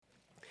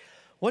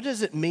What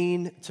does it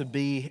mean to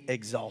be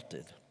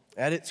exalted?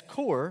 At its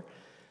core,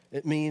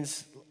 it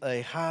means a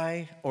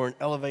high or an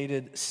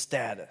elevated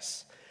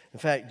status. In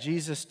fact,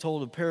 Jesus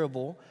told a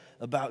parable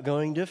about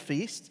going to a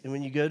feast. And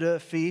when you go to a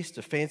feast,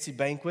 a fancy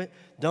banquet,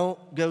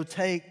 don't go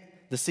take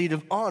the seat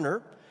of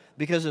honor,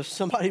 because if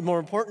somebody more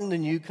important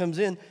than you comes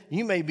in,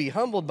 you may be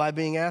humbled by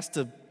being asked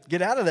to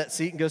get out of that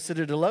seat and go sit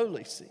at a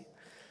lowly seat.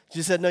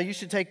 She said, no, you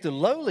should take the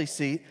lowly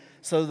seat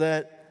so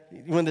that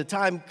when the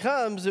time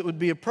comes, it would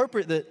be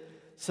appropriate that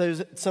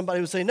somebody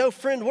would say, no,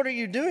 friend, what are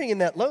you doing in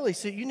that lowly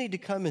seat? You need to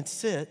come and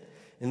sit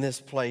in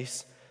this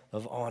place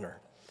of honor.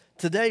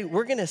 Today,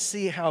 we're going to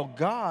see how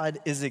God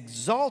is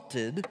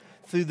exalted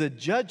through the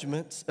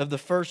judgments of the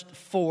first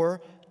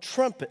 4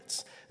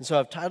 trumpets. And so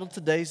I've titled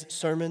today's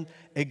sermon,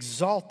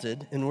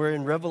 Exalted, and we're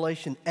in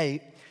Revelation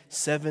 8,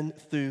 7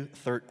 through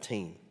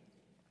 13.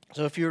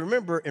 So if you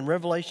remember, in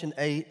Revelation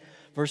 8,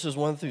 verses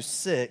 1 through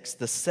 6,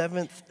 the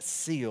 7th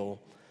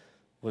seal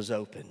was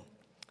open.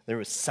 There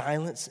was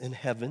silence in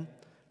heaven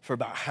for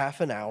about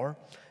half an hour,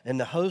 and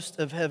the host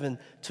of heaven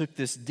took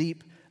this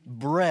deep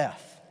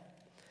breath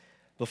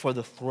before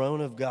the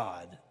throne of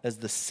God as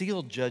the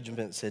seal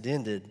judgments had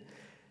ended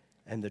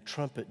and the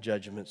trumpet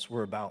judgments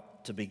were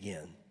about to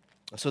begin.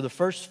 So the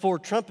first 4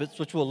 trumpets,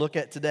 which we'll look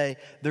at today,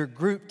 they're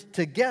grouped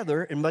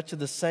together in much of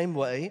the same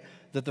way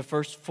that the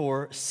first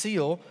 4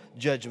 seal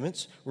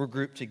judgments were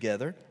grouped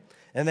together.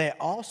 And they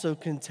also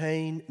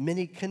contain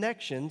many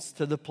connections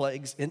to the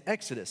plagues in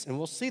Exodus. And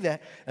we'll see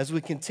that as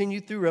we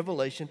continue through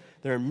Revelation.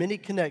 There are many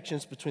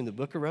connections between the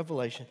book of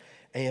Revelation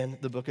and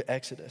the book of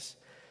Exodus.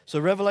 So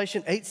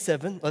Revelation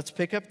 8:7, let's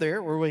pick up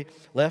there where we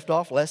left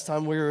off last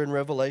time we were in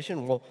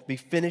Revelation. We'll be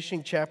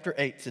finishing chapter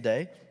 8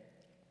 today.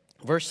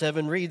 Verse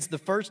 7 reads, the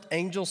first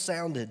angel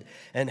sounded,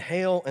 and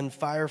hail and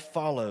fire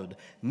followed,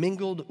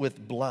 mingled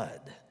with blood.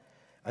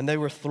 And they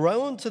were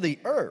thrown to the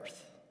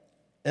earth.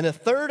 And a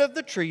third of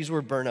the trees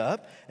were burned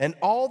up, and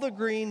all the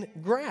green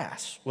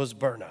grass was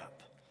burned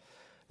up.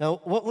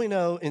 Now, what we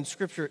know in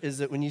Scripture is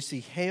that when you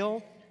see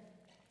hail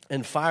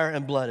and fire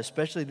and blood,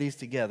 especially these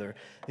together,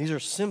 these are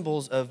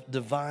symbols of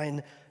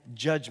divine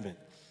judgment.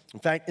 In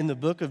fact, in the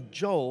book of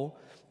Joel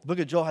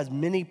has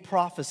many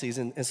prophecies.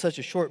 In such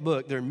a short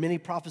book, there are many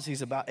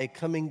prophecies about a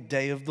coming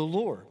day of the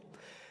Lord.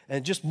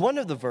 And just one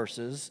of the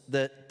verses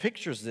that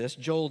pictures this,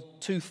 Joel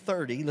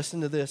 2:30, listen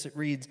to this, it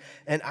reads,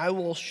 and I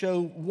will show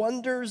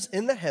wonders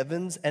in the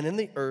heavens and in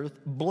the earth,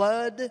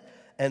 blood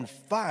and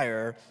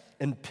fire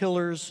and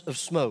pillars of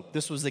smoke.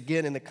 This was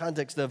again in the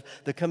context of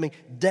the coming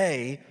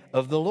day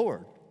of the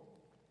Lord.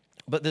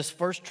 But this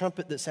first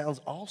trumpet that sounds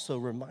also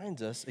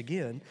reminds us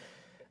again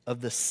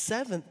of the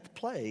 7th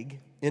plague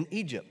in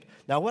Egypt.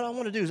 Now, what I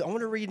want to do is I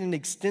want to read an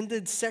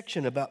extended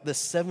section about the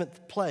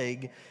 7th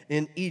plague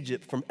in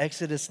Egypt from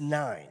Exodus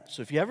 9.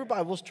 So if you have your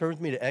Bibles, turn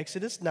with me to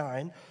Exodus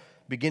 9,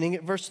 beginning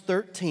at verse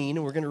 13,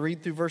 and we're going to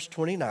read through verse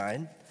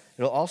 29.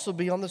 It'll also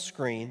be on the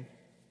screen.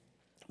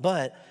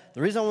 But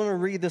the reason I want to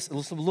read this a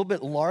little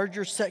bit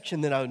larger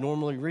section than I would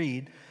normally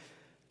read,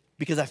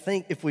 because I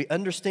think if we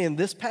understand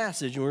this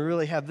passage and we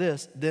really have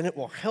this, then it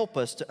will help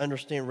us to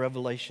understand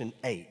Revelation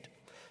 8.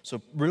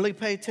 So really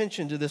pay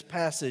attention to this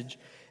passage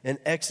in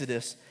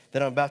Exodus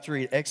that I'm about to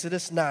read,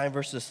 Exodus 9,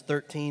 verses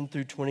 13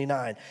 through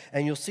 29.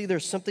 And you'll see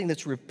there's something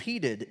that's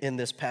repeated in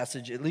this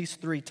passage at least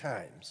 3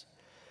 times.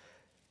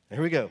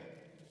 Here we go.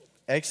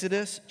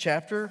 Exodus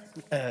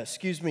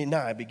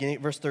 9, beginning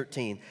at verse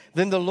 13.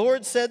 Then the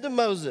Lord said to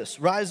Moses,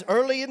 rise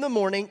early in the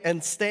morning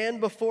and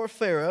stand before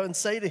Pharaoh and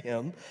say to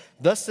him,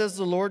 thus says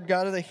the Lord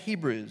God of the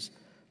Hebrews,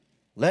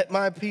 let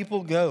my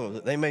people go,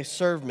 that they may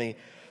serve me.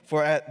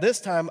 For at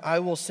this time I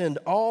will send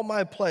all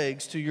my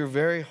plagues to your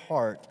very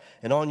heart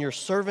and on your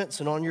servants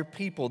and on your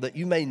people, that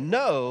you may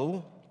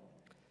know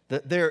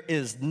that there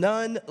is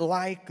none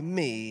like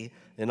me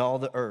in all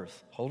the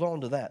earth. Hold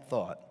on to that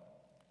thought.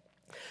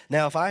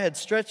 Now, if I had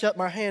stretched out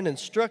my hand and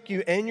struck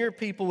you and your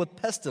people with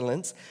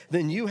pestilence,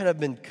 then you would have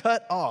been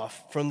cut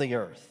off from the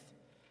earth.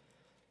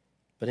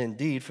 But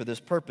indeed, for this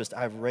purpose,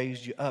 I've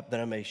raised you up, that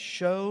I may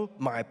show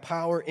my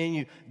power in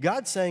you.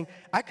 God's saying,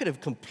 I could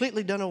have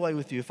completely done away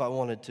with you if I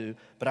wanted to,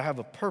 but I have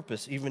a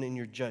purpose even in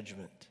your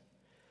judgment.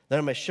 That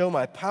I may show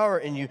my power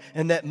in you,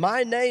 and that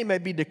my name may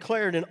be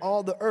declared in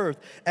all the earth,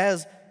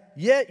 as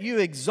yet you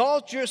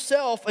exalt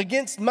yourself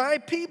against my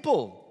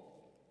people,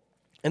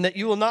 and that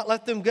you will not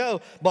let them go.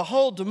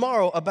 Behold,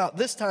 tomorrow about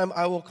this time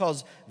I will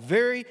cause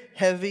very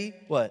heavy,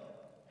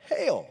 what?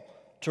 Hail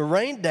to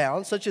rain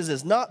down, such as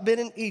has not been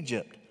in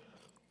Egypt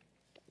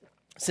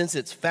since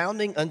its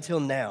founding until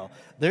now.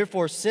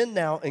 Therefore send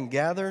now and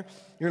gather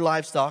your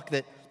livestock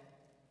that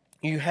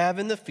you have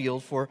in the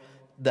field, for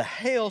the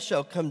hail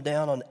shall come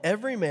down on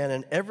every man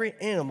and every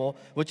animal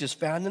which is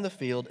found in the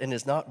field and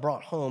is not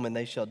brought home, and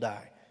they shall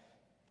die.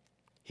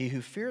 He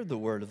who feared the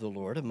word of the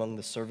Lord among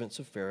the servants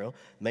of Pharaoh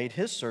made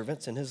his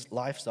servants and his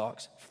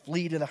livestock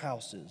flee to the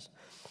houses.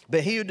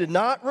 But he who did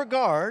not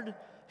regard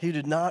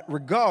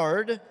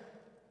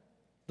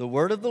The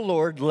word of the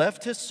Lord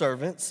left his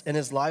servants and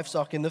his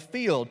livestock in the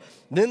field.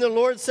 Then the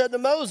Lord said to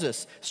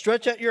Moses,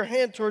 stretch out your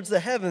hand towards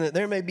the heaven, that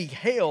there may be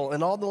hail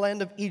in all the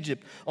land of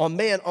Egypt, on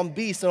man, on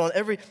beast, and on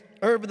every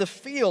herb of the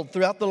field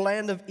throughout the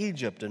land of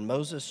Egypt. And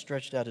Moses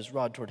stretched out his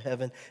rod toward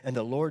heaven, and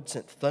the Lord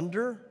sent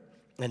thunder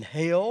and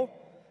hail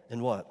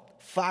and what?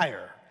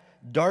 Fire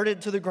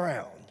darted to the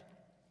ground.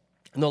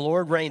 And the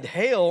Lord rained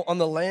hail on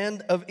the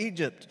land of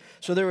Egypt.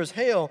 So there was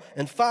hail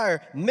and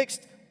fire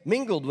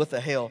mingled with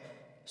the hail,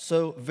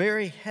 so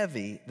very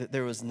heavy that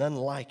there was none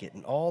like it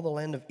in all the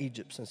land of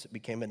Egypt since it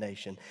became a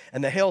nation.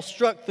 And the hail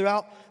struck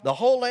throughout the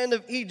whole land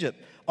of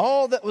Egypt,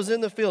 all that was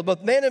in the field,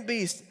 both man and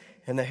beast.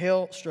 And the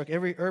hail struck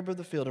every herb of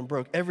the field and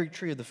broke every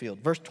tree of the field.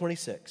 Verse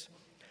 26.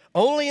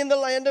 Only in the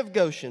land of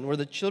Goshen, where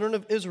the children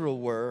of Israel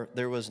were,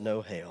 there was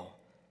no hail.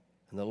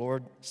 And the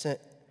Lord sent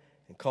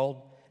and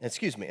called, and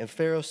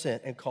Pharaoh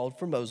sent and called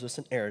for Moses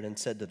and Aaron and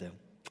said to them,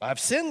 I've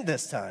sinned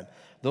this time.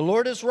 The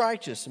Lord is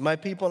righteous, and my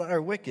people and I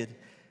are wicked.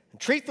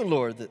 Entreat the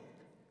Lord that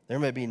there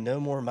may be no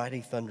more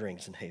mighty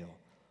thunderings and hail.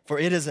 For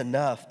it is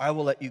enough. I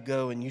will let you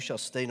go, and you shall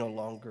stay no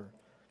longer.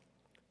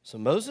 So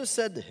Moses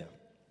said to him,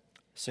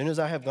 as soon as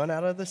I have gone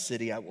out of the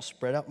city, I will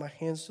spread out my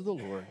hands to the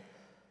Lord.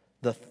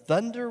 The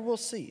thunder will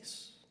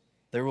cease.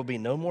 There will be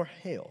no more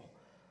hail,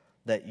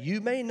 that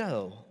you may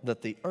know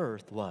that the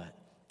earth, what?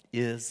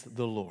 Is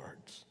the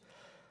Lord's.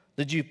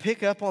 Did you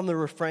pick up on the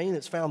refrain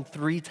that's found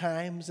 3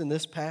 times in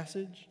this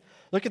passage?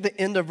 Look at the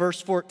end of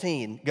verse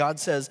 14. God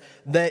says,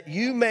 that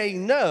you may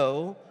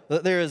know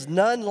that there is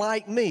none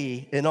like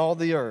me in all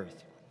the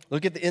earth.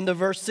 Look at the end of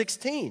verse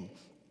 16.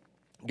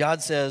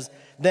 God says,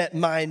 that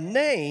my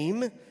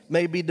name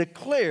may be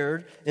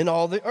declared in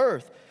all the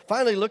earth.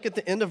 Finally, look at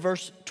the end of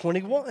verse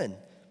 21.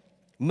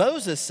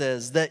 Moses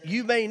says, that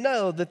you may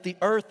know that the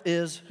earth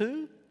is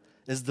who?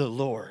 Is the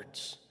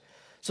Lord's.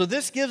 So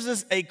this gives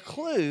us a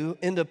clue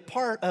into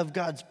part of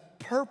God's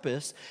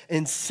purpose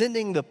in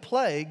sending the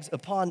plagues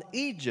upon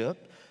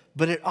Egypt,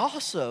 but it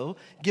also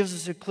gives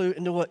us a clue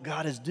into what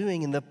God is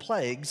doing in the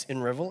plagues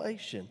in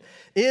Revelation.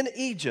 In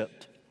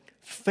Egypt,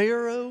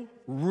 Pharaoh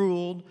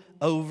ruled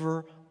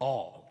over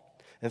all.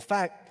 In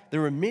fact,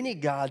 there were many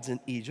gods in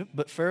Egypt,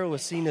 but Pharaoh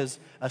was seen as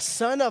a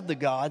son of the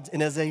gods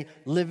and as a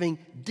living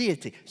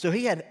deity. So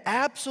he had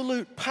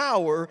absolute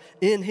power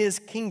in his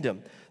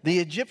kingdom. The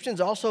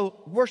Egyptians also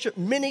worshiped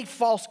many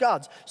false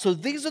gods. So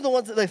these are the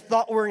ones that they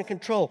thought were in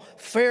control,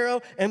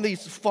 Pharaoh and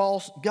these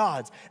false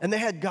gods. And they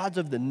had gods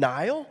of the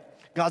Nile,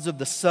 gods of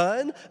the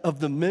sun,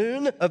 of the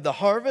moon, of the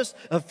harvest,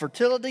 of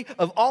fertility,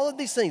 of all of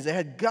these things. They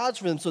had gods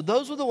for them. So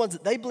those were the ones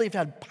that they believed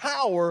had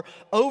power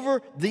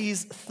over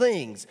these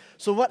things.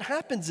 So what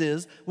happens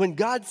is when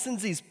God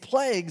sends these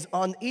plagues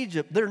on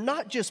Egypt, they're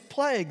not just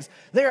plagues,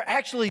 they're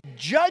actually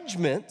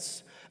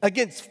judgments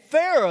against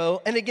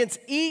Pharaoh and against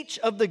each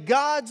of the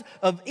gods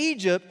of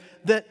Egypt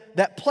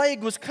that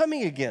plague was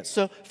coming against.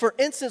 So, for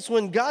instance,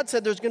 when God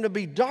said there's going to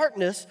be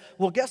darkness,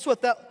 well, guess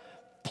what? That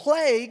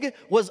plague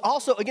was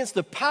also against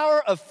the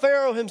power of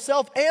Pharaoh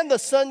himself and the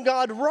sun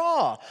god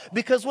Ra.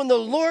 Because when the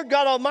Lord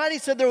God Almighty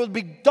said there would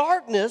be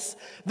darkness,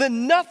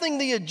 then nothing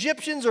the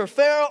Egyptians or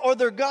Pharaoh or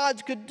their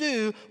gods could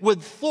do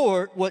would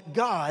thwart what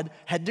God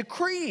had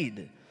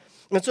decreed.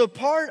 And so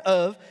part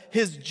of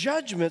his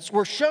judgments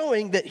were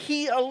showing that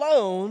he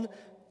alone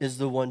is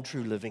the one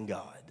true living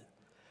God.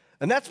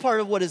 And that's part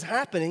of what is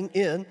happening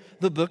in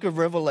the book of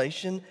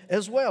Revelation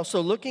as well. So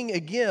looking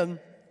again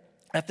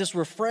at this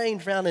refrain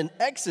found in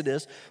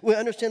Exodus, we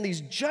understand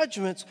these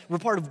judgments were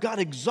part of God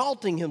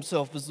exalting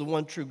himself as the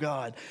one true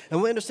God. And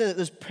we understand that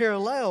this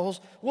parallels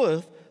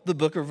with the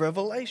book of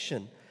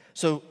Revelation.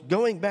 So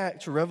going back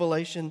to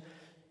Revelation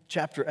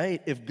chapter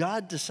 8, if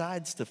God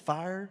decides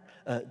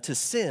to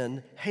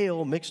send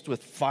hail mixed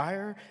with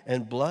fire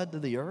and blood to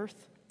the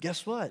earth,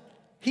 guess what?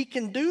 He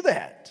can do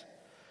that.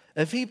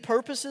 If he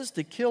purposes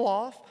to kill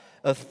off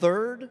a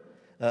third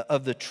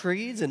of the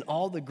trees and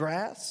all the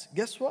grass,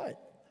 guess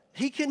what?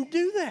 He can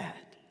do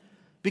that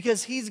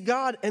because he's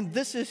God and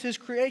this is his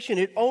creation.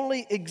 It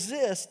only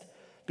exists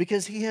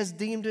because he has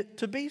deemed it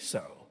to be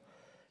so.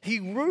 He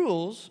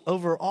rules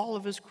over all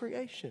of his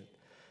creation.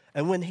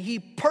 And when he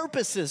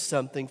purposes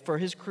something for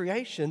his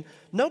creation,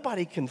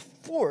 nobody can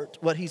thwart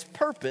what he's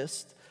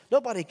purposed.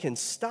 Nobody can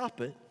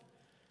stop it.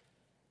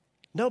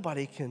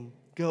 Nobody can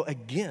go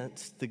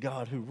against the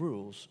God who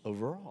rules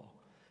over all.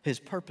 His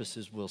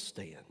purposes will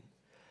stand.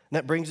 And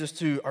that brings us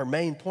to our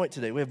main point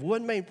today. We have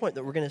one main point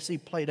that we're going to see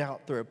played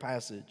out through a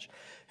passage,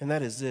 and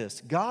that is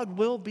this: God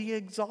will be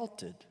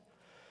exalted.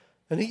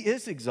 And he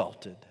is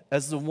exalted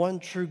as the one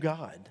true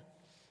God.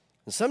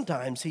 And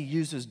sometimes he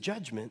uses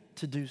judgment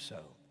to do so.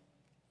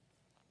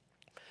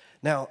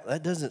 Now,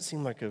 that doesn't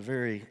seem like a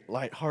very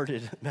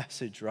lighthearted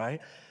message,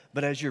 right?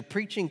 But as you're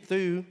preaching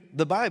through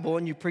the Bible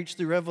and you preach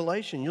through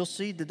Revelation, you'll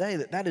see today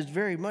that that is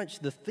very much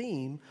the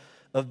theme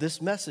of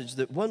this message,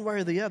 that one way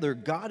or the other,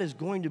 God is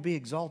going to be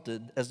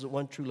exalted as the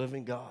one true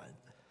living God.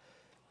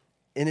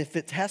 And if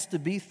it has to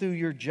be through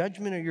your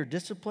judgment or your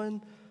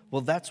discipline,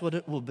 well, that's what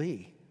it will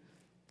be.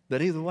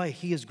 But either way,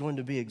 he is going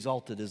to be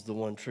exalted as the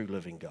one true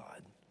living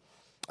God.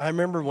 I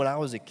remember when I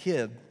was a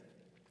kid,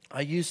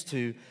 I used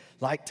to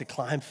like to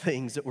climb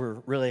things that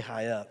were really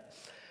high up.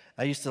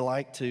 I used to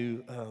like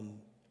to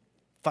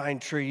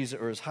find trees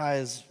that were as high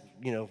as,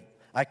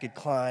 I could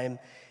climb.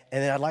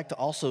 And then I'd like to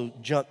also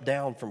jump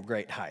down from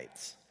great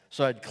heights.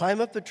 So I'd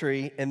climb up the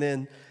tree, and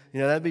then,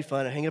 that'd be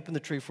fun. I'd hang up in the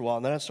tree for a while,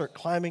 and then I'd start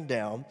climbing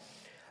down.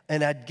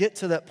 And I'd get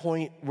to that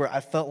point where I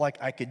felt like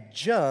I could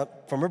jump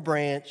from a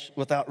branch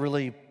without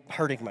really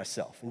hurting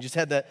myself. And just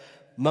had that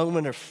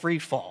moment of free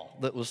fall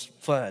that was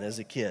fun as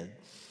a kid.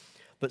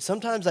 But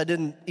sometimes I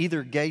didn't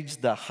either gauge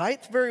the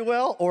height very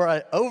well, or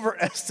I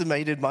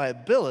overestimated my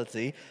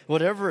ability,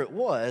 whatever it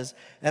was.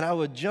 And I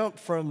would jump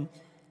from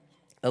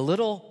a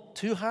little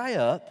too high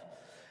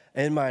up,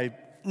 and my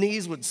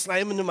knees would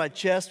slam into my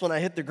chest when I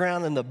hit the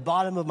ground, and the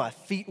bottom of my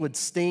feet would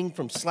sting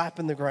from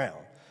slapping the ground.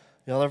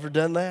 Y'all ever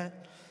done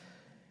that?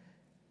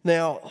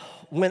 Now,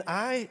 when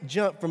I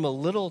jumped from a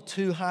little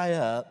too high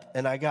up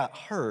and I got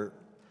hurt,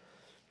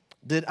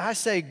 did I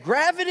say,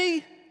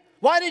 "Gravity,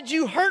 why did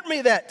you hurt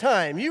me that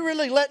time? You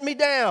really let me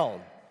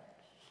down."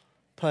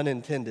 Pun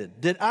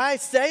intended. Did I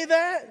say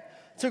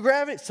that to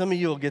gravity? Some of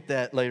you will get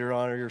that later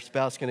on, or your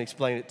spouse can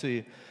explain it to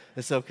you.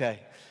 It's okay.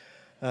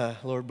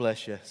 Lord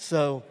bless you.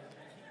 So,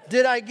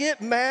 did I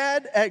get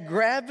mad at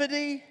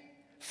gravity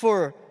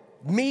for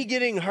me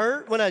getting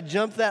hurt when I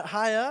jumped that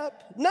high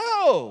up?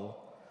 No.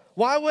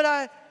 Why would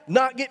I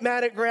not get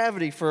mad at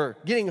gravity for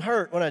getting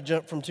hurt when I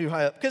jumped from too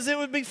high up? Because it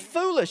would be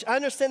foolish. I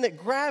understand that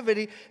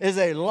gravity is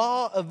a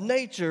law of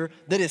nature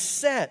that is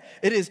set.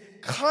 It is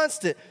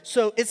constant.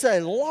 So it's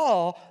a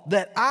law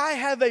that I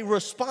have a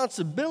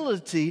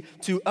responsibility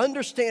to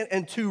understand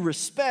and to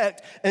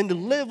respect and to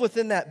live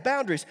within that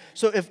boundaries.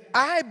 So if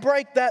I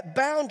break that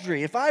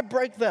boundary, if I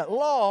break that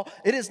law,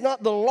 it is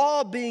not the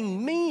law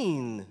being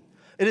mean.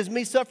 It is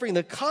me suffering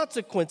the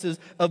consequences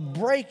of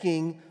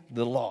breaking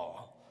the law.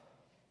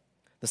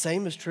 The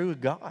same is true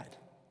with God.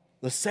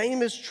 The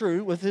same is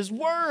true with His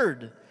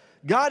Word.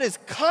 God is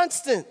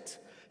constant.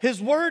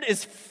 His Word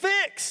is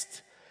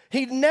fixed.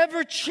 He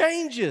never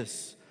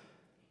changes.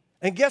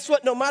 And guess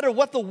what? No matter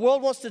what the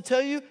world wants to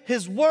tell you,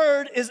 His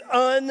Word is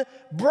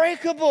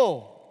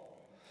unbreakable.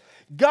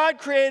 God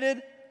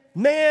created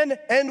man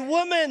and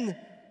woman.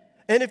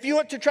 And if you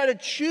want to try to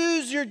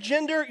choose your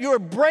gender, you are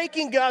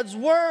breaking God's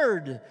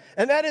word.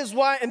 And that is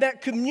why in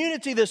that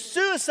community, the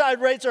suicide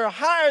rates are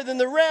higher than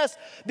the rest,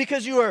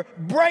 because you are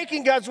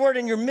breaking God's word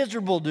and you're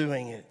miserable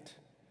doing it.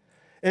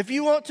 If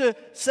you want to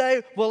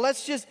say, well,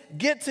 let's just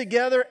get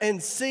together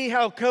and see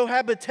how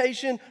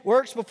cohabitation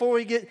works before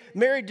we get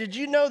married, did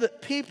you know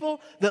that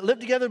people that live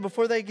together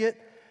before they get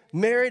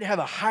married have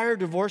a higher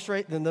divorce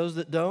rate than those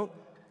that don't?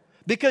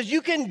 Because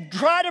you can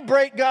try to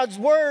break God's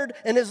word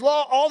and His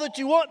law all that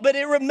you want, but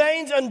it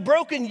remains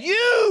unbroken.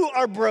 You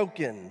are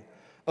broken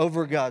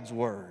over God's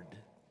word.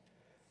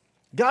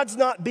 God's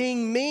not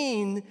being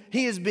mean.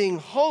 He is being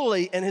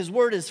holy, and His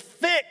word is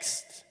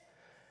fixed.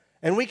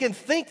 And we can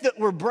think that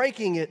we're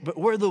breaking it, but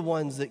we're the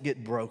ones that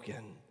get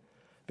broken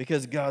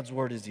because God's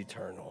word is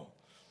eternal.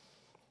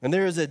 And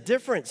there is a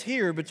difference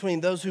here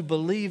between those who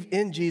believe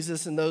in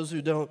Jesus and those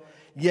who don't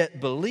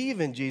yet believe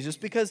in Jesus,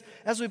 because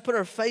as we put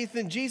our faith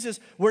in Jesus,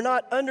 we're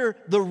not under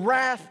the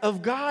wrath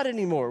of God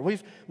anymore.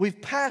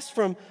 We've passed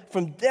from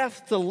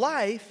death to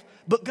life,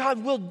 but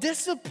God will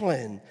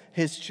discipline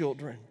His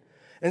children.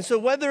 And so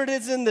whether it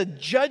is in the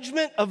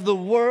judgment of the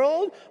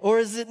world or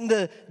is it in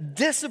the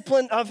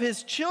discipline of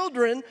His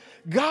children,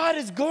 God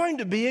is going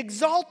to be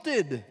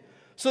exalted.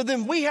 So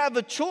then we have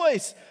a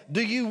choice.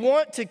 Do you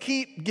want to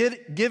keep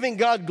giving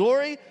God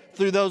glory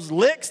through those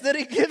licks that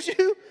He gives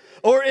you,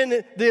 or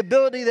in the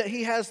ability that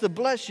He has to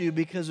bless you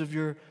because of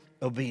your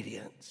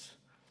obedience?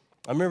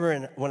 I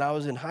remember when I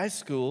was in high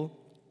school,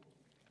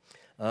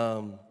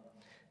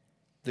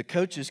 the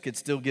coaches could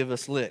still give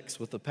us licks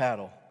with the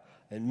paddle.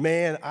 And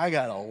man, I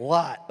got a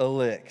lot of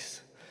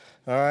licks,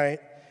 all right?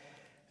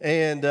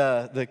 And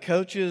the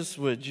coaches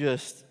would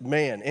just,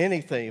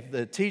 anything. If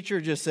the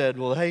teacher just said,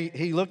 well, hey,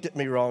 he looked at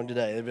me wrong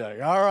today, they'd be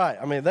like, all right.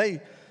 I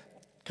mean,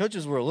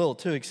 coaches were a little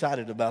too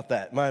excited about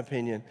that, in my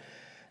opinion.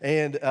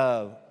 And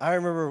I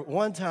remember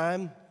one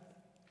time,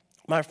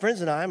 my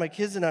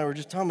kids and I were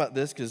just talking about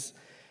this because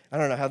I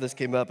don't know how this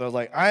came up. I was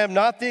like, I am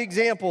not the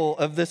example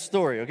of this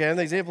story, okay? I'm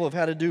the example of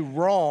how to do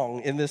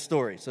wrong in this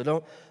story. So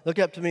don't look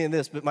up to me in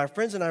this. But my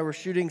friends and I were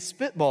shooting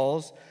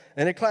spitballs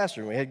in a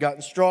classroom. We had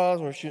gotten straws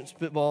and we were shooting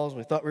spitballs. And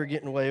we thought we were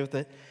getting away with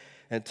it.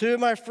 And two of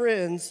my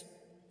friends,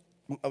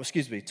 one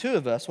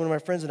of my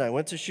friends and I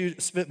went to shoot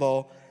a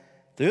spitball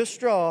through a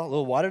straw, a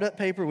little wadded up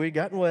paper we'd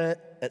gotten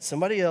wet, at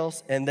somebody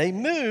else, and they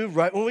moved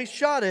right when we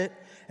shot it.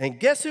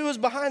 And guess who was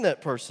behind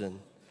that person?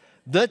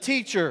 The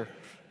teacher.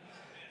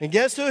 And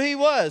guess who he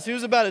was? He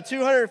was about a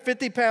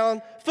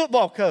 250-pound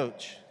football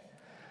coach.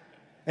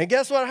 And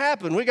guess what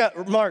happened? We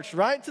got marched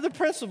right to the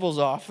principal's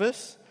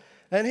office,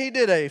 and he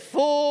did a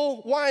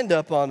full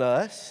wind-up on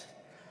us.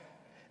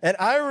 And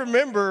I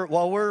remember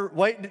while we're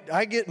waiting,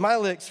 I get my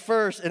licks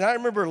first, and I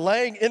remember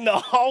laying in the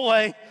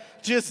hallway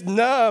just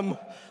numb,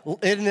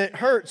 and it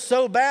hurt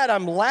so bad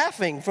I'm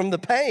laughing from the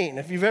pain.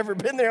 If you've ever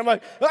been there, I'm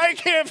like, I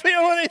can't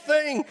feel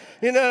anything.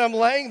 And I'm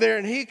laying there,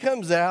 and he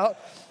comes out,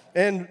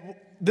 And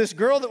this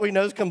girl that we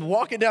know comes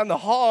walking down the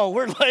hall.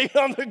 We're laying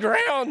on the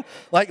ground,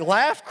 like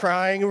laugh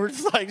crying. And we're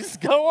just like, just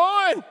go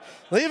on.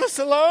 Leave us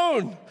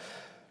alone.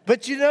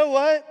 But you know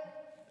what?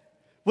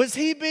 Was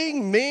he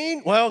being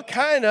mean? Well,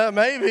 kind of,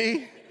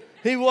 maybe.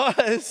 He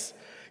was.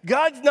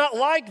 God's not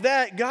like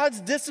that. God's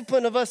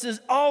discipline of us is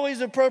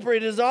always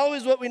appropriate. It is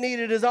always what we need.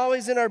 It is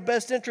always in our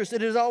best interest.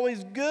 It is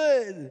always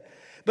good.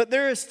 But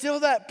there is still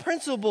that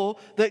principle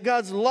that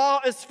God's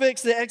law is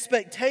fixed, the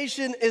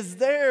expectation is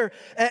there,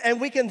 and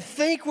we can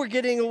think we're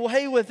getting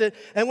away with it,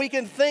 and we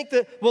can think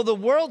that, well, the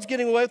world's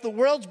getting away with it, the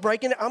world's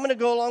breaking it, I'm going to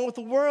go along with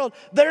the world.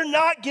 They're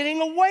not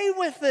getting away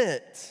with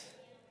it.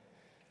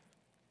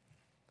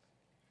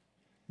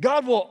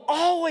 God will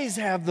always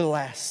have the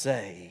last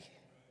say.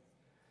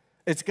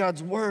 It's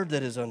God's word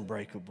that is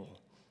unbreakable.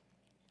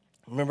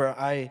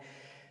 I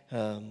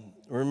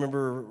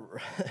remember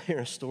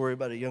hearing a story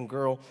about a young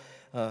girl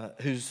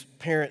whose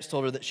parents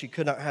told her that she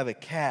could not have a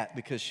cat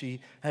because she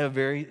had a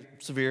very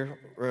severe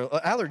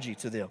allergy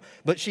to them.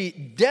 But she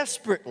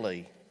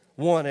desperately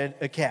wanted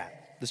a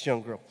cat, this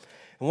young girl.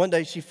 And one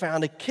day she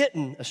found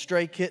a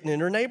stray kitten in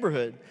her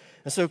neighborhood.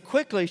 And so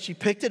quickly she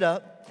picked it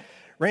up,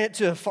 ran it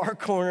to a far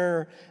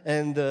corner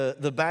in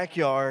the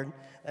backyard,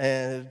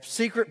 and a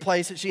secret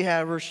place that she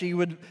had where she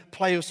would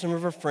play with some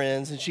of her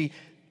friends. And she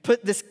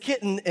put this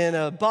kitten in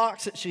a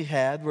box that she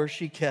had where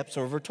she kept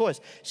some of her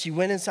toys. She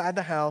went inside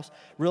the house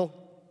real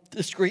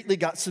discreetly,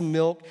 got some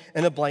milk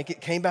and a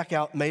blanket, came back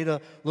out, made a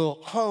little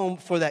home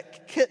for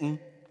that kitten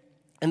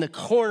in the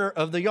corner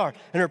of the yard.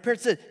 And her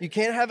parents said, you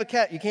can't have a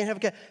cat, you can't have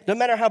a cat. No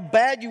matter how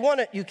bad you want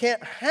it, you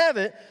can't have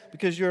it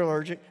because you're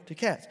allergic to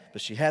cats.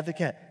 But she had the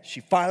cat. She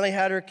finally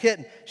had her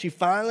kitten. She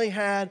finally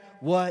had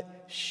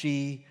what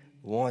she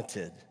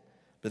wanted.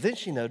 But then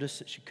she noticed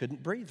that she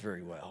couldn't breathe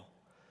very well.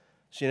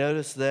 She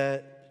noticed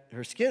that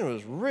her skin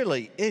was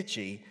really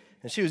itchy,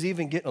 and she was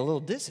even getting a little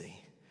dizzy.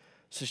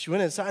 So she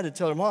went inside to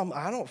tell her mom,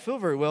 I don't feel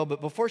very well.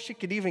 But before she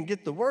could even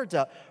get the words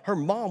out, her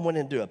mom went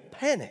into a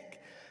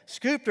panic,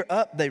 scooped her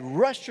up. They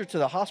rushed her to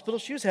the hospital.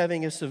 She was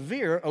having a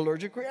severe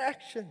allergic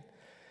reaction.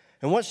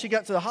 And once she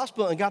got to the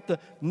hospital and got the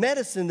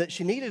medicine that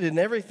she needed and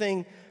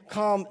everything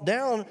calmed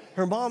down,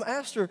 her mom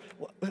asked her,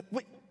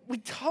 we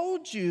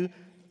told you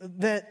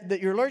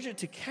that you're allergic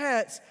to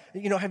cats.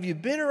 You know, have you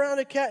been around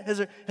a cat? Has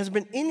there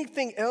been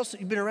anything else that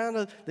you've been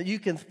around that you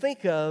can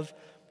think of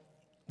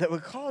that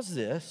would cause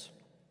this?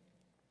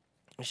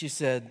 And she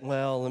said,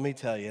 well, let me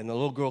tell you. And the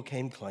little girl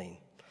came clean.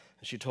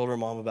 And she told her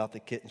mom about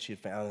the kitten she had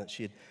found that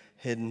she had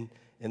hidden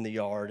in the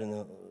yard. And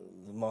the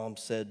mom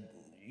said,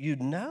 you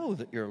know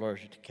that you're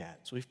allergic to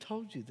cats. We've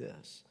told you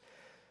this.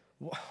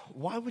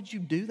 Why would you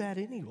do that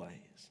anyways?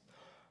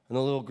 And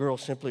the little girl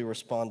simply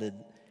responded,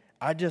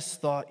 I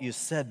just thought you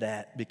said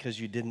that because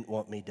you didn't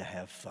want me to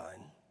have fun.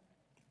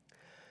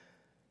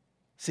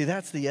 See,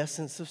 that's the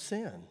essence of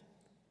sin.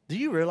 Do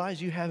you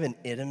realize you have an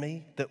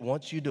enemy that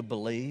wants you to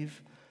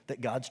believe that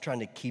God's trying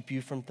to keep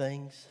you from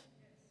things?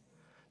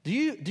 Do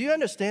you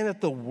understand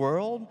that the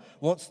world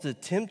wants to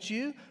tempt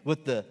you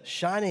with the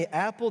shiny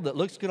apple that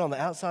looks good on the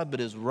outside but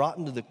is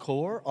rotten to the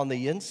core on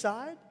the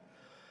inside?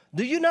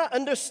 Do you not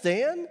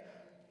understand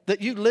that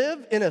you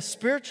live in a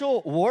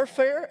spiritual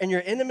warfare and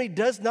your enemy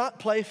does not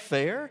play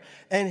fair,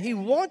 and he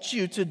wants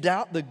you to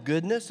doubt the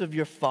goodness of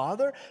your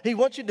Father? He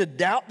wants you to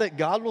doubt that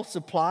God will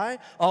supply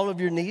all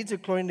of your needs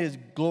according to his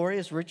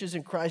glorious riches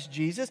in Christ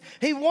Jesus.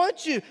 He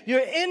wants you,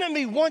 your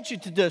enemy wants you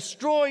to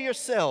destroy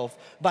yourself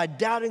by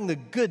doubting the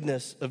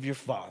goodness of your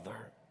Father.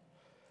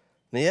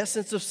 The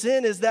essence of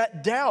sin is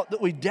that doubt,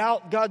 that we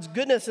doubt God's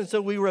goodness, and so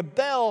we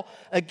rebel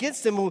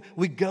against him.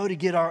 We go to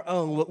get our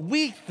own, what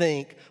we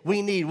think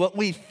we need, what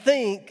we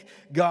think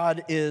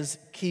God is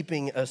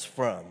keeping us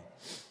from.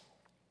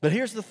 But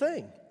here's the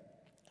thing.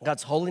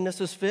 God's holiness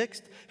is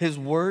fixed, his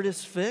word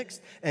is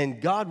fixed, and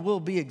God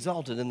will be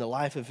exalted in the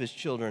life of his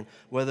children,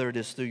 whether it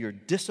is through your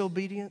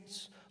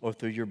disobedience or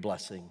through your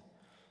blessing.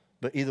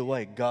 But either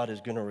way, God is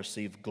going to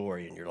receive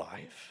glory in your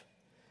life.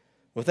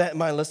 With that in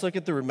mind, let's look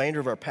at the remainder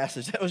of our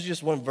passage. That was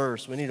just one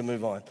verse. We need to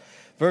move on.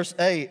 Verse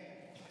 8.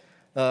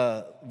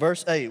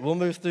 We'll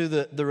move through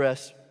the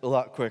rest a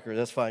lot quicker.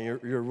 That's fine.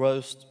 Your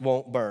roast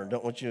won't burn.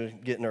 Don't want you to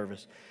get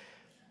nervous.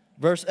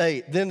 Verse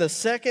 8. Then the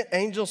second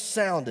angel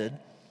sounded,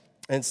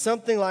 and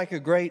something like a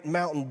great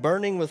mountain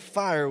burning with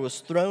fire was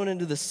thrown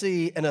into the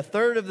sea, and a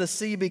third of the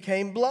sea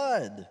became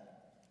blood.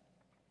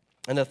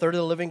 And a third of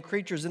the living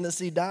creatures in the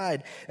sea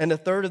died, and a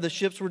third of the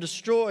ships were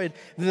destroyed.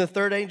 Then the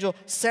third angel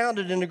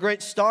sounded, and a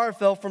great star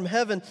fell from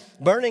heaven,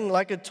 burning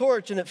like a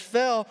torch, and it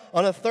fell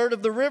on a third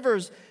of the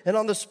rivers and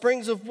on the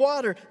springs of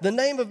water. The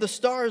name of the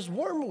star is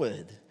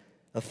Wormwood.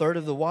 A third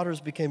of the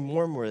waters became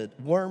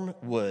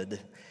wormwood,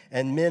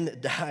 and men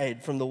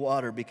died from the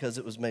water because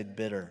it was made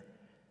bitter.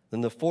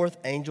 Then the fourth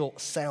angel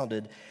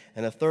sounded,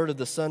 and a third of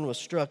the sun was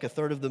struck, a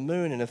third of the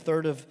moon, and a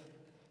third of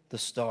the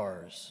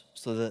stars,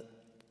 so that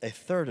a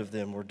third of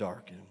them were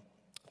darkened.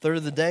 A third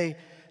of the day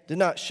did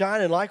not shine,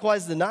 and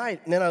likewise the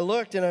night. And then I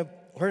looked, and I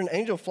heard an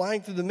angel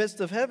flying through the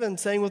midst of heaven,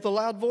 saying with a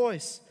loud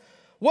voice,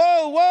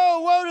 Woe,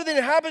 woe, woe to the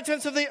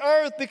inhabitants of the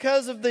earth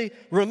because of the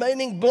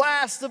remaining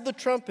blast of the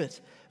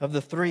trumpet of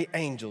the three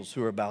angels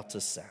who are about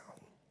to sound.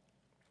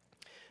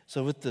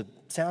 So with the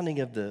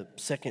sounding of the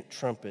second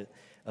trumpet,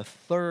 a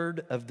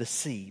third of the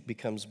sea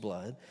becomes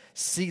blood.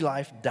 Sea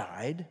life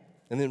died.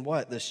 And then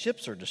what? The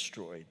ships are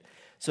destroyed.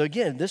 So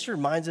again, this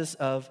reminds us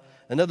of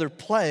another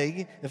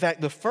plague. In fact,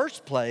 the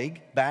first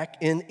plague back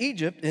in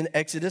Egypt in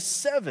Exodus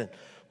 7.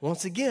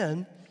 Once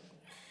again,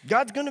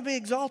 God's going to be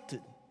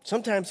exalted.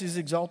 Sometimes he's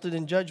exalted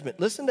in judgment.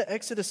 Listen to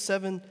Exodus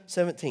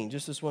 7:17,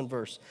 just this one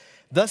verse.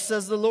 Thus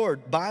says the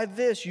Lord, by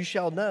this you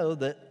shall know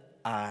that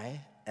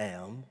I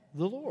am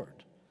the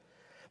Lord.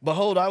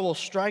 Behold, I will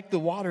strike the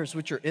waters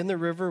which are in the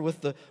river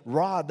with the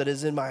rod that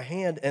is in my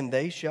hand, and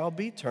they shall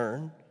be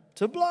turned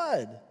to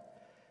blood.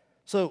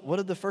 So what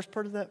did the first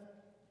part of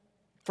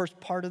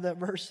that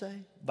verse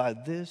say? By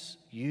this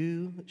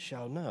you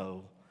shall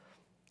know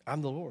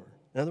I'm the Lord.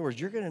 In other words,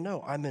 you're going to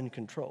know I'm in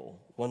control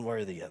one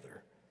way or the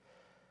other.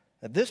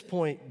 At this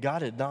point,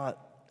 God had not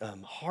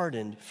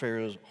hardened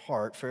Pharaoh's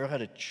heart. Pharaoh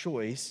had a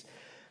choice,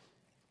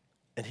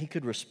 and he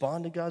could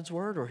respond to God's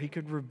word or he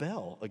could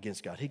rebel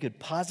against God. He could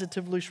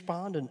positively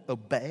respond and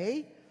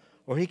obey,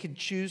 or he could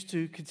choose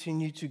to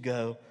continue to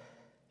go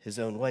his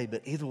own way.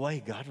 But either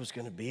way, God was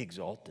going to be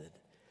exalted.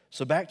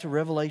 So back to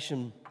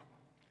Revelation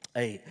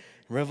 8.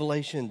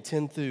 Revelation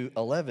 10 through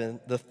 11,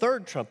 the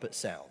third trumpet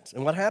sounds.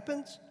 And what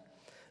happens?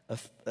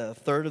 A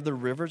third of the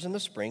rivers and the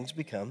springs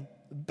become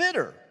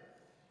bitter.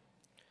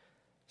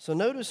 So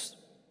notice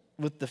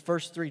with the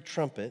first three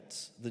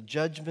trumpets, the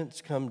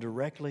judgments come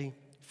directly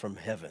from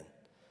heaven.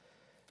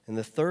 In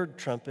the third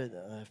trumpet,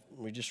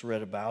 we just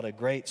read about, a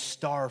great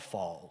star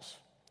falls.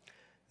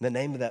 The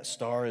name of that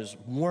star is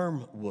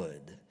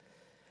wormwood.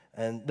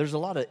 And there's a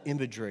lot of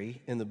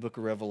imagery in the book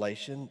of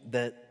Revelation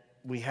that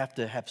we have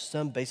to have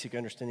some basic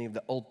understanding of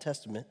the Old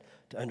Testament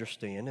to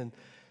understand. And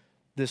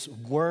this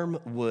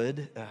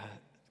wormwood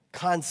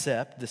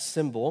concept, this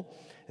symbol,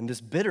 and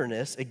this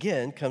bitterness,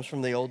 again, comes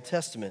from the Old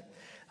Testament.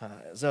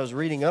 As I was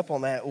reading up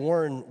on that,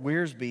 Warren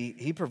Wiersbe,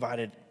 he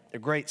provided a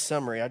great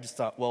summary. I just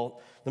thought,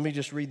 well, let me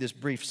just read this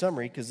brief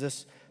summary because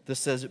this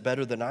says it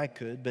better than I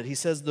could. But he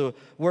says the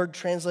word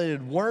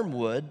translated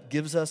wormwood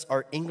gives us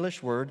our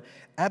English word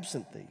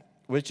absinthe,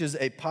 which is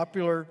a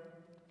popular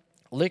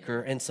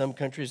liquor in some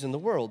countries in the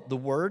world. The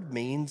word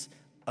means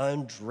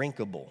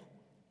undrinkable.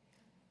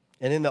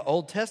 And in the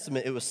Old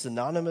Testament, it was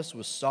synonymous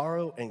with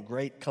sorrow and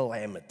great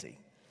calamity.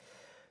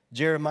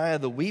 Jeremiah,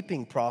 the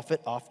weeping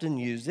prophet, often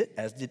used it,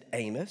 as did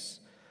Amos.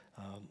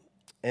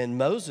 And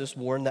Moses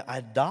warned that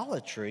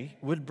idolatry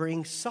would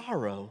bring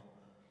sorrow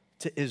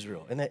to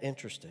Israel. Isn't that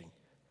interesting?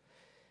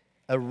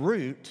 A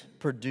root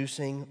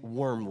producing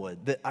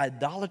wormwood. That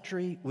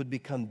idolatry would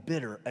become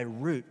bitter, a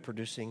root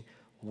producing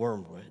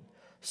wormwood.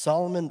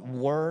 Solomon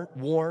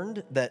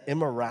warned that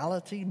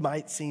immorality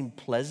might seem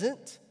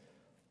pleasant,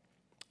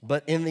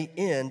 but in the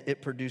end,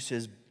 it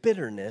produces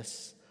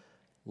bitterness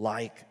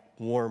like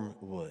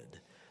wormwood.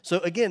 So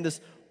again,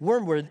 this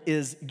wormwood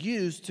is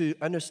used to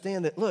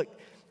understand that, look,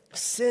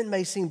 sin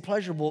may seem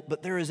pleasurable,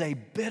 but there is a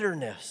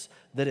bitterness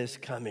that is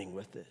coming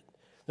with it.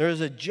 There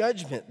is a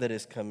judgment that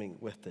is coming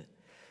with it.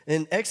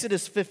 In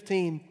Exodus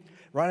 15,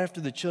 right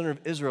after the children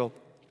of Israel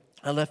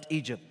left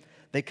Egypt,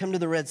 they come to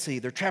the Red Sea.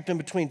 They're trapped in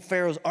between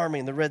Pharaoh's army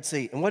and the Red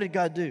Sea. And what did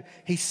God do?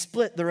 He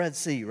split the Red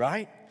Sea,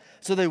 right?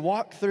 So they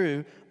walk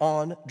through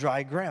on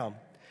dry ground.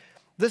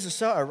 This is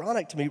so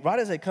ironic to me. Right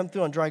as they come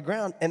through on dry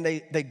ground and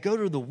they go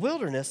to the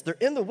wilderness, they're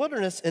in the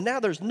wilderness and now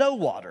there's no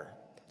water.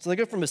 So they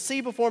go from a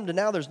sea before them to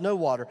now there's no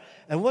water.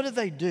 And what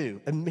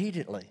do?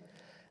 Immediately,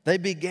 they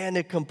began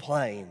to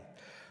complain.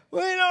 We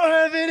don't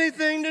have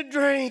anything to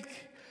drink.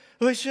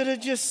 We should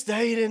have just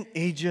stayed in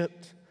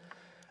Egypt.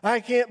 I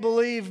can't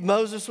believe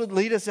Moses would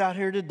lead us out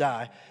here to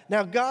die.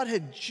 Now, God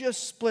had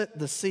just split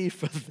the sea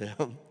for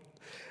them,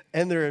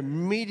 and they're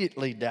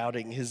immediately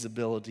doubting his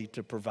ability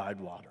to provide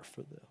water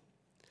for them.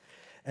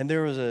 And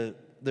there was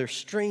their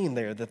stream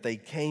there that they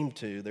came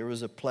to. There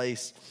was a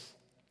place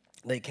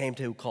they came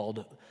to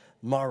called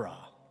Marah,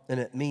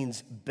 and it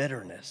means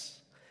bitterness.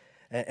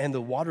 And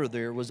the water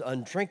there was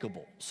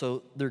undrinkable.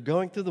 So they're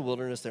going through the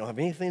wilderness. They don't have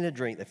anything to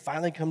drink. They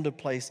finally come to a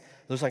place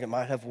that looks like it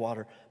might have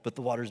water, but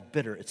the water's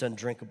bitter. It's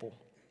undrinkable.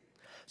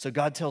 So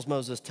God tells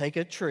Moses, take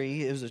a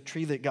tree. It was a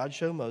tree that God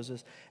showed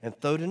Moses, and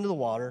throw it into the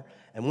water.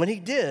 And when he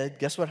did,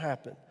 guess what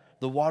happened?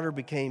 The water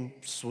became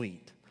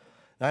sweet.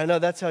 Now, I know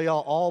that's how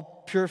y'all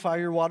all purify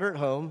your water at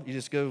home. You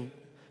just go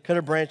cut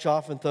a branch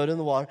off and throw it in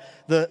the water.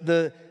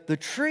 The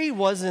tree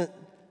wasn't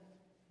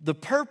the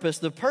purpose.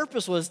 The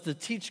purpose was to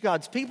teach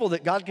God's people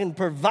that God can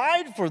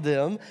provide for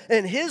them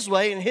in his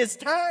way, in his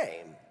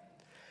time.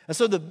 And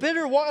so the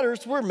bitter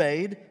waters were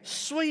made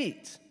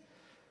sweet.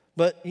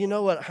 But you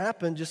know what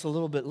happened just a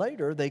little bit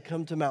later? They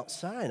come to Mount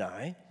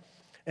Sinai,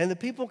 and the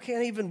people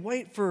can't even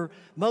wait for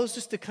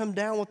Moses to come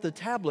down with the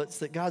tablets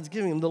that God's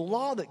giving them, the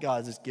law that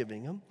God is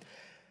giving them.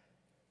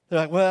 They're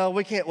like, well,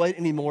 we can't wait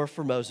anymore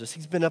for Moses.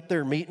 He's been up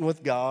there meeting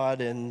with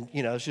God, and,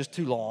 it's just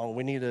too long.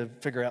 We need to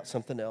figure out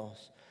something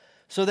else.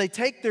 So they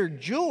take their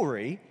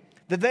jewelry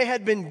that they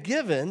had been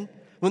given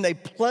when they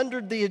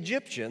plundered the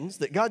Egyptians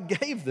that God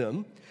gave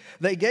them,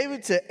 they gave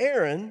it to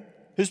Aaron,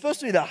 who's supposed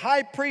to be the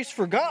high priest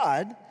for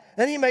God,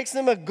 and he makes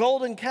them a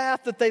golden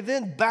calf that they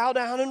then bow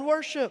down and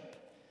worship.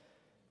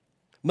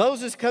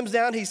 Moses comes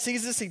down, he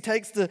sees this, he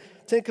takes the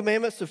Ten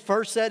Commandments, the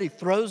first set, he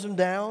throws them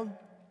down.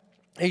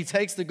 He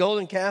takes the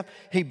golden calf,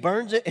 he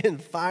burns it in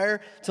fire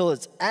till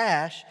it's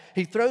ash.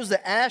 He throws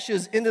the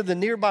ashes into the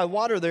nearby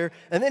water there,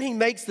 and then he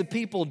makes the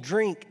people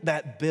drink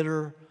that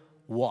bitter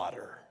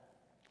water.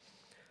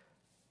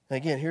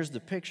 Again, here's the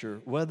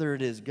picture. Whether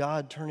it is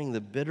God turning the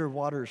bitter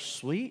water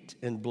sweet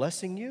and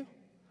blessing you,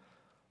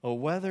 or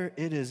whether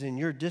it is in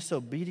your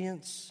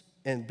disobedience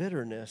and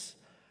bitterness,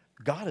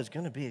 God is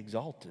going to be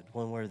exalted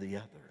one way or the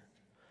other.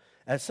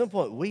 At some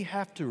point, we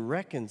have to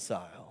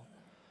reconcile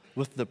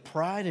with the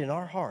pride in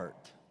our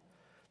heart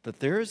that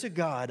there is a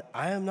God,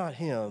 I am not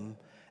him,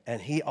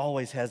 and he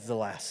always has the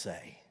last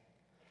say.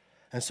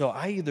 And so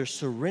I either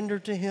surrender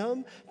to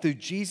him through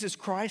Jesus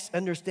Christ,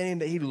 understanding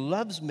that he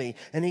loves me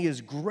and he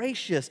is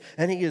gracious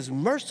and he is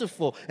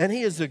merciful and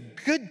he is a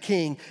good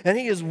king and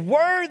he is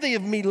worthy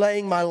of me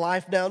laying my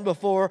life down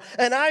before.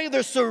 And I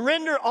either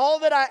surrender all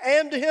that I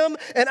am to him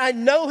and I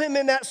know him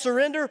in that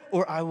surrender,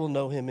 or I will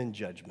know him in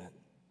judgment.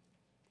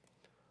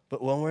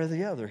 But one way or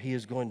the other, he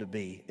is going to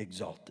be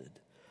exalted.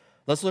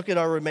 Let's look at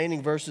our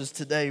remaining verses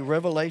today.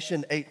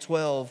 Revelation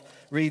 8:12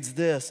 reads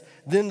this: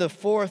 Then the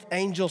fourth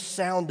angel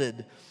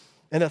sounded,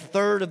 and a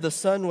third of the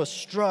sun was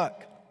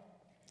struck,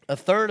 a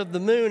third of the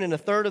moon, and a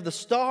third of the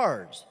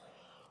stars,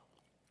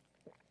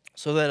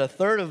 so that a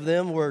third of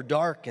them were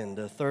darkened,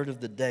 a third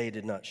of the day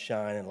did not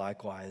shine, and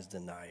likewise the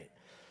night.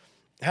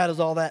 How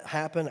does all that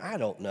happen? I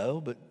don't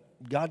know, but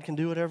God can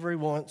do whatever he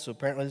wants, so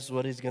apparently this is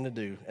what he's going to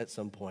do at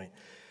some point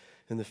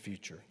in the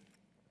future.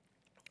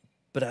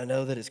 But I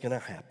know that it's going to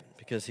happen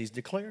because he's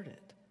declared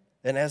it.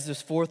 And as this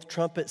fourth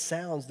trumpet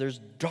sounds, there's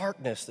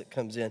darkness that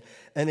comes in.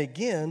 And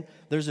again,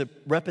 there's a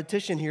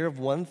repetition here of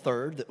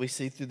 1/3 that we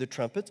see through the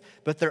trumpets,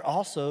 but there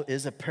also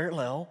is a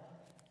parallel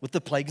with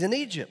the plagues in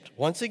Egypt.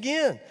 Once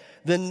again,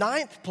 the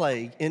 9th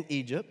plague in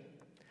Egypt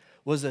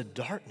was a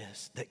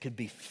darkness that could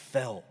be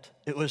felt.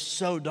 It was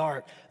so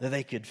dark that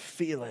they could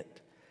feel it.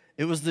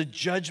 It was the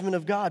judgment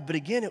of God. But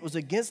again, it was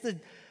against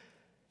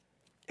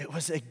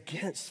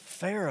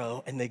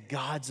Pharaoh and the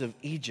gods of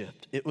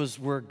Egypt. It was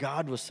where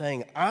God was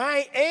saying,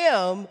 I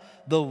am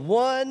the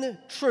one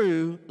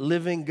true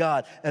living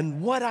God.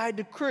 And what I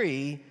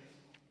decree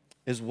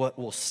is what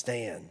will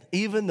stand.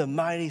 Even the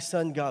mighty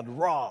sun god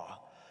Ra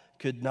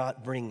could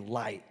not bring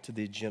light to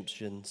the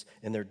Egyptians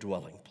in their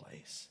dwelling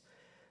place.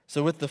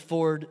 So with the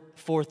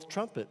fourth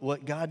trumpet,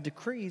 what God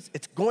decrees,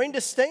 it's going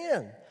to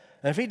stand.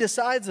 And if he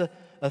decides a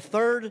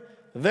third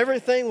of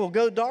everything will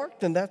go dark,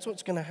 then that's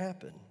what's going to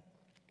happen.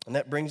 And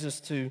that brings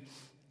us to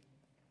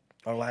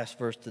our last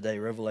verse today,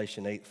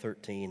 Revelation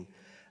 8:13.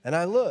 And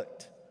I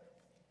looked,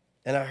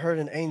 and I heard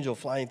an angel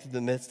flying through the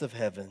midst of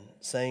heaven,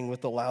 saying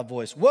with a loud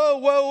voice, Woe,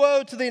 woe,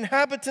 woe to the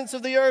inhabitants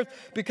of the earth,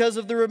 because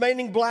of the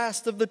remaining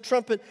blast of the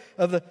trumpet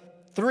of the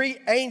 3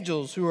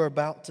 angels who are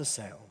about to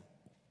sound.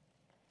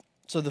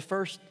 So the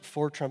first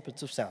 4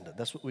 trumpets have sounded.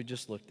 That's what we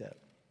just looked at.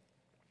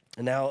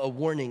 And now a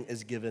warning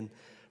is given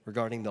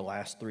regarding the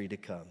last 3 to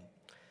come.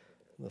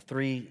 The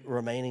 3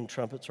 remaining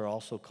trumpets are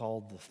also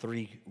called the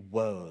 3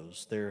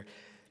 woes. They're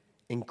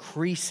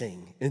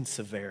increasing in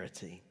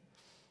severity.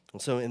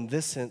 And so in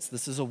this sense,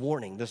 this is a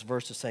warning. This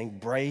verse is saying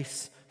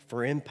brace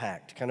for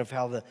impact, kind of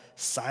how the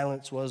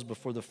silence was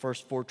before the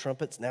first 4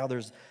 trumpets. Now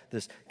there's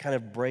this kind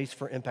of brace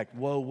for impact.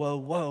 Whoa, whoa,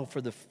 whoa,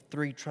 for the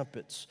 3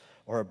 trumpets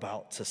are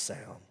about to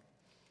sound.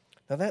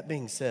 Now that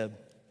being said,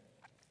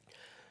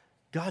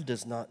 God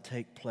does not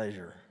take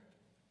pleasure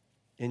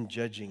in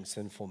judging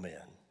sinful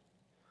men.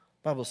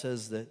 The Bible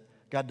says that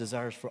God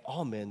desires for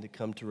all men to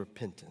come to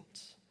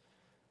repentance.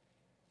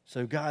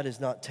 So God is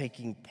not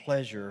taking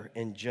pleasure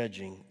in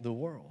judging the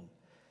world.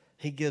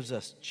 He gives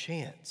us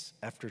chance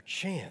after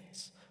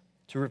chance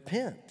to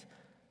repent,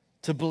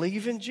 to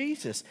believe in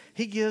Jesus.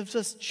 He gives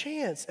us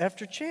chance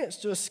after chance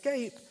to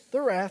escape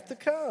the wrath to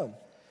come.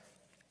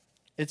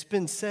 It's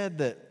been said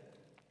that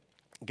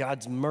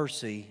God's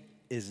mercy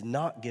is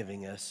not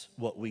giving us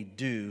what we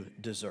do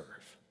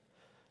deserve.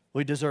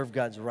 We deserve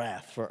God's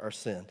wrath for our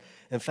sin.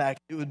 In fact,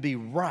 it would be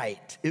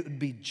right, it would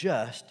be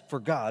just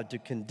for God to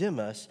condemn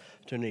us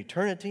to an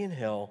eternity in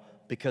hell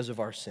because of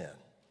our sin.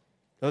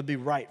 It would be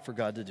right for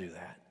God to do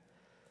that.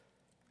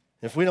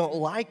 If we don't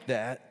like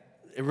that,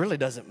 it really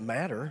doesn't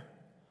matter.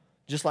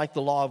 Just like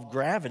the law of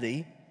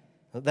gravity,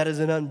 that is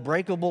an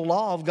unbreakable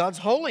law of God's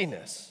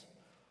holiness.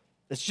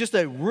 It's just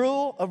a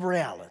rule of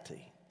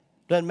reality.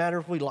 Doesn't matter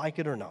if we like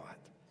it or not.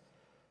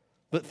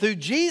 But through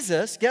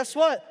Jesus, guess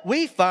what?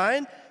 We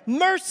find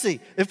mercy.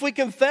 If we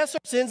confess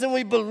our sins and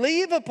we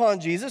believe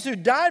upon Jesus who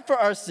died for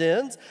our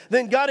sins,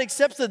 then God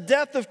accepts the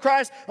death of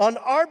Christ on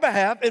our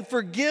behalf and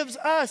forgives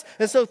us.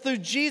 And so through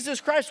Jesus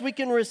Christ, we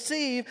can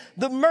receive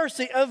the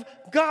mercy of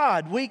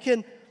God. We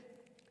can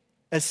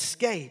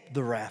escape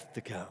the wrath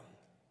to come.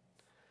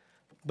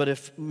 But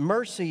if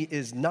mercy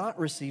is not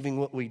receiving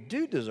what we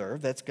do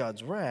deserve, that's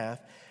God's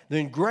wrath,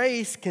 then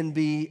grace can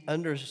be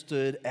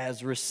understood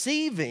as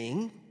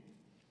receiving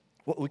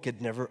what we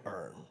could never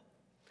earn.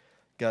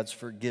 God's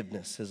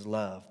forgiveness, His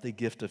love, the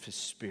gift of His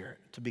Spirit,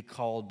 to be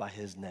called by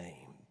His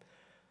name,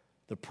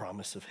 the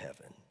promise of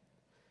heaven.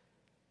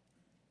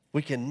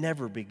 We can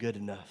never be good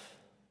enough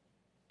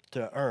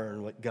to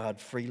earn what God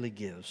freely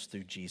gives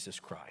through Jesus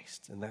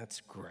Christ, and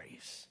that's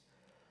grace.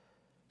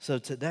 So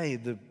today,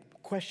 the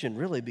question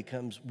really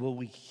becomes, will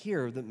we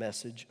hear the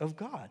message of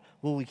God?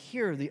 Will we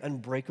hear the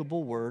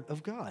unbreakable word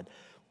of God?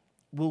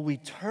 Will we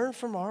turn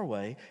from our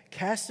way,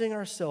 casting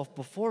ourselves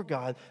before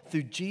God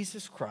through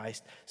Jesus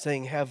Christ,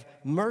 saying, have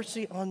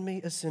mercy on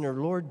me, a sinner.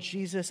 Lord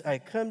Jesus, I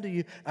come to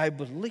you. I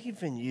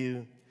believe in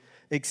you.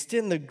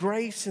 Extend the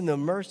grace and the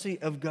mercy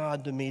of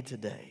God to me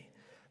today,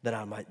 that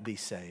I might be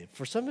saved.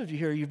 For some of you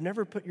here, you've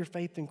never put your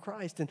faith in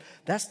Christ, and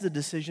that's the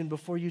decision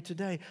before you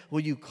today. Will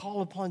you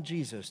call upon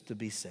Jesus to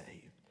be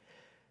saved?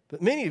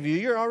 But many of you,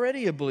 you're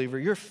already a believer.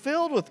 You're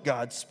filled with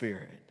God's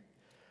Spirit.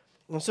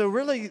 And so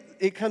really,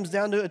 it comes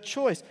down to a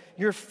choice.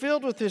 You're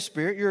filled with His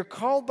Spirit. You're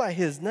called by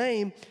His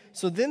name.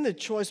 So then the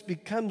choice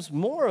becomes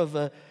more of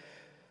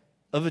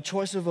a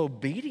choice of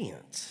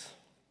obedience.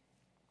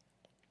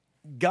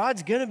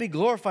 God's going to be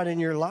glorified in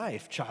your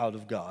life, child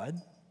of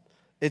God.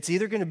 It's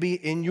either going to be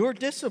in your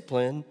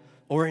discipline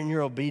or in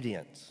your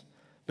obedience.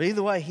 But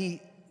either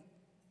way,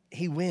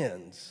 He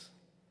wins.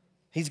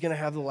 He's going to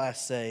have the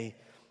last say.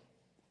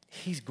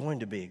 He's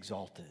going to be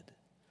exalted.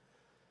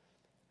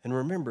 And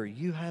remember,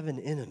 you have an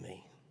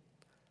enemy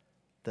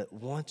that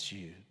wants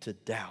you to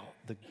doubt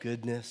the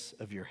goodness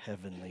of your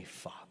heavenly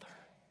Father.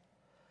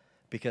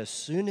 Because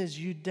soon as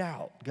you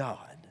doubt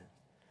God,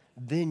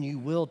 then you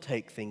will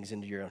take things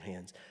into your own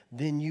hands.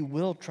 Then you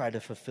will try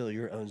to fulfill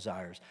your own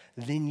desires.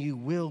 Then you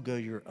will go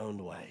your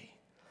own way.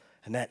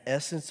 And that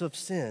essence of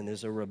sin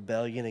is a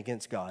rebellion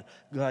against God.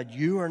 God,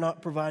 you are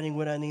not providing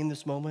what I need in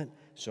this moment,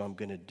 so I'm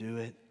going to do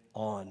it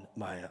on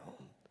my own.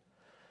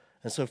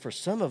 And so for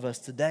some of us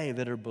today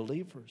that are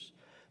believers,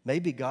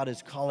 maybe God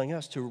is calling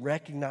us to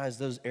recognize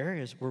those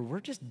areas where we're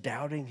just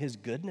doubting His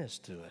goodness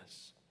to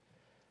us,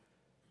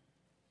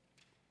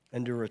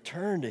 and to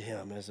return to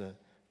Him as a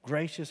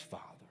gracious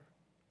Father.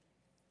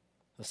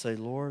 I say,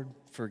 Lord,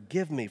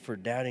 forgive me for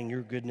doubting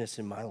your goodness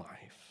in my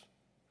life.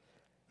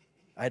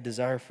 I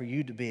desire for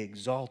you to be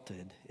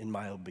exalted in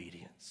my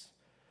obedience.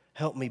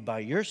 Help me by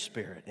your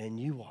Spirit, and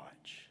you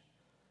watch.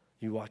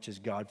 You watch as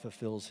God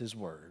fulfills His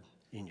word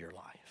in your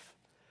life.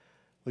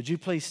 Would you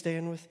please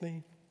stand with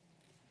me?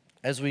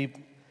 As we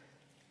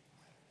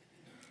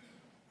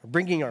are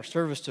bringing our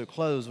service to a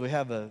close, we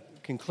have a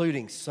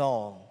concluding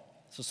song.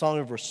 It's a song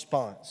of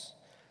response.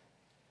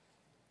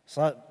 It's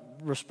not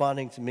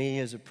responding to me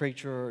as a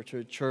preacher or to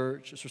a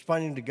church. It's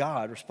responding to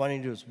God,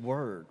 responding to His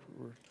word.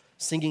 We're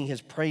singing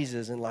His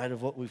praises in light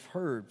of what we've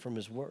heard from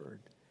His word.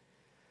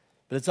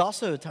 But it's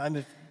also a time,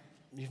 if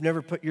you've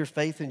never put your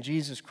faith in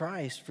Jesus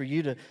Christ, for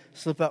you to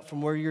slip out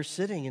from where you're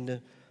sitting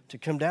and to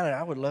come down, and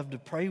I would love to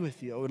pray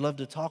with you. I would love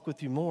to talk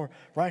with you more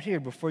right here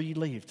before you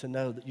leave, to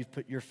know that you've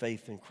put your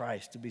faith in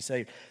Christ to be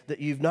saved, that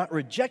you've not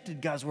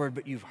rejected God's word,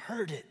 but you've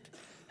heard it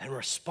and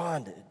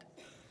responded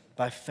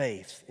by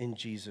faith in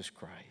Jesus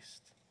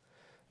Christ.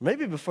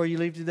 Maybe before you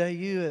leave today,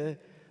 you,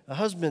 a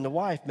husband, a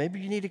wife, maybe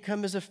you need to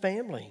come as a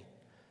family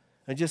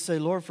and just say,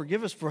 Lord,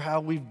 forgive us for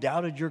how we've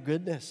doubted your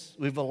goodness.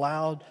 We've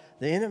allowed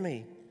the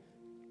enemy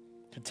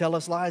to tell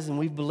us lies, and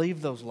we've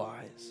believed those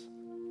lies.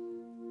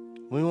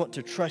 We want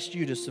to trust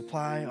you to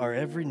supply our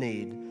every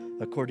need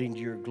according to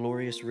your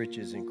glorious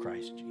riches in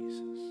Christ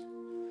Jesus.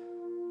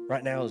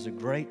 Right now is a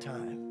great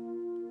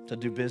time to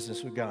do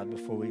business with God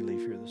before we leave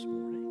here this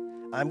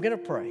morning. I'm going to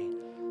pray,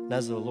 and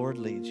as the Lord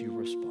leads, you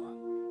respond.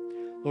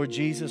 Lord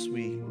Jesus,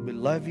 we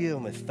love you,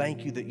 and we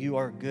thank you that you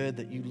are good,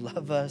 that you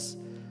love us,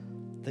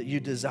 that you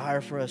desire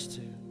for us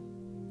to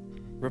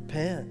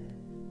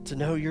repent, to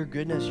know your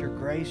goodness, your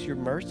grace, your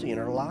mercy in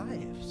our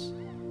lives.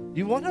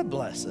 You want to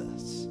bless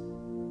us.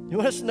 You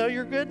want us to know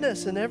your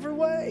goodness in every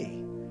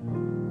way.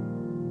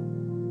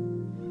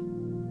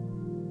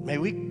 May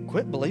we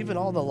quit believing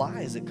all the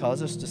lies that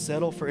cause us to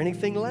settle for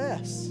anything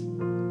less.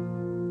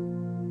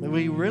 May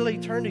we really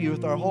turn to you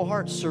with our whole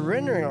heart,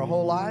 surrendering our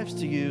whole lives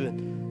to you,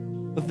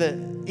 and with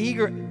the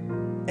eager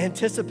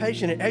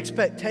anticipation and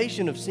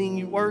expectation of seeing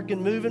you work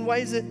and move in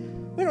ways that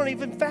we don't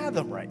even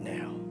fathom right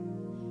now.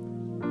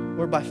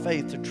 Or by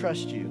faith to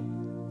trust you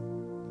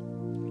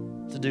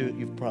to do what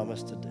you've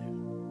promised to do.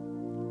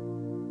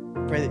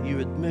 Pray that you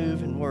would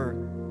move and work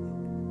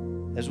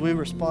as we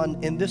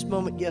respond in this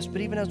moment, yes, but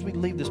even as we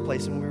leave this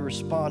place and we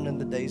respond in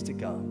the days to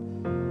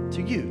come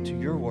to you, to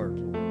your word.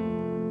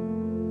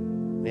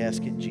 We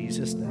ask in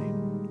Jesus'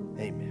 name,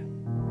 amen.